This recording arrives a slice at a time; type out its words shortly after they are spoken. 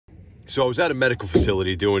So I was at a medical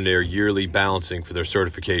facility doing their yearly balancing for their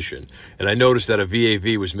certification, and I noticed that a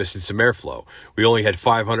VAV was missing some airflow. We only had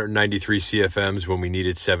 593 CFMs when we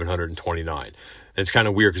needed 729. And it's kind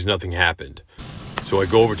of weird because nothing happened. So I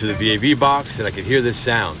go over to the VAV box and I can hear this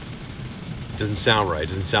sound. It doesn't sound right. It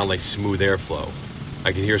doesn't sound like smooth airflow.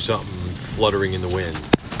 I can hear something fluttering in the wind.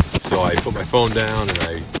 So I put my phone down and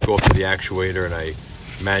I go up to the actuator and I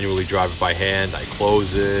manually drive it by hand. I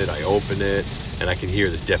close it, I open it, and I can hear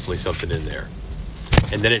there's definitely something in there.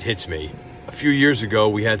 And then it hits me. A few years ago,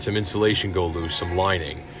 we had some insulation go loose, some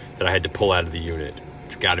lining that I had to pull out of the unit.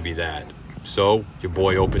 It's got to be that. So your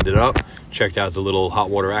boy opened it up, checked out the little hot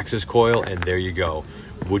water access coil, and there you go.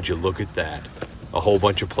 Would you look at that? A whole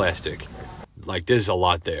bunch of plastic. Like, there's a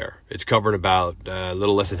lot there. It's covering about a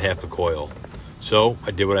little less than half the coil. So I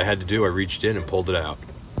did what I had to do. I reached in and pulled it out.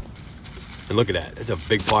 And look at that. It's a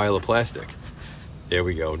big pile of plastic. There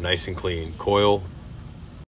we go. Nice and clean. Coil